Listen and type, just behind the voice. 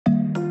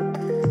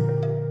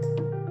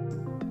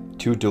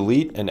To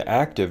delete an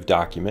active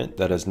document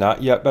that has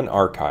not yet been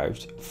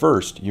archived,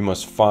 first you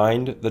must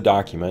find the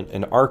document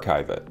and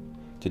archive it.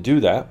 To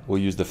do that, we'll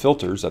use the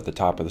filters at the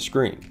top of the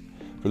screen.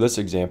 For this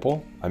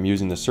example, I'm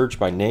using the search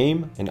by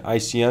name and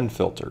ICN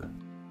filter.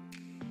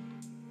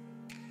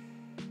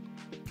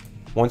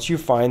 Once you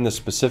find the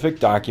specific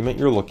document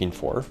you're looking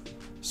for,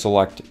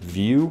 select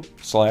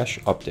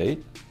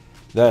View/Update.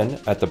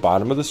 Then, at the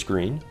bottom of the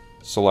screen,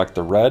 select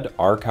the red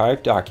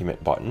Archive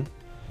Document button.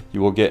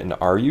 You will get an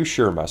Are You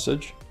Sure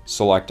message.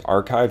 Select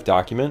Archive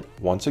Document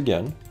once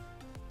again.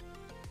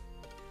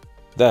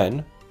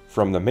 Then,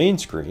 from the main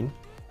screen,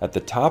 at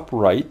the top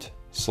right,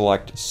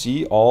 select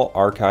See All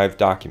Archived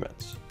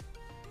Documents.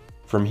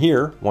 From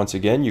here, once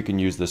again, you can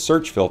use the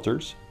search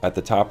filters at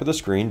the top of the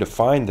screen to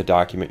find the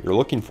document you're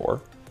looking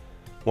for.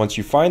 Once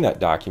you find that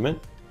document,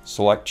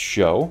 select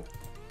Show.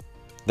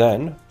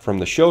 Then, from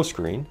the Show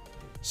screen,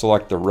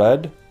 select the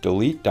red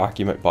Delete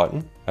Document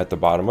button at the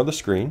bottom of the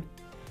screen.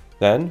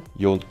 Then,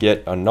 you'll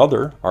get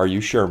another Are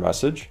You Sure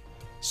message.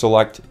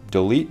 Select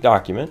Delete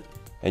Document,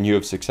 and you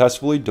have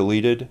successfully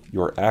deleted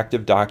your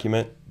active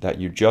document that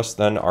you just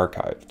then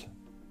archived.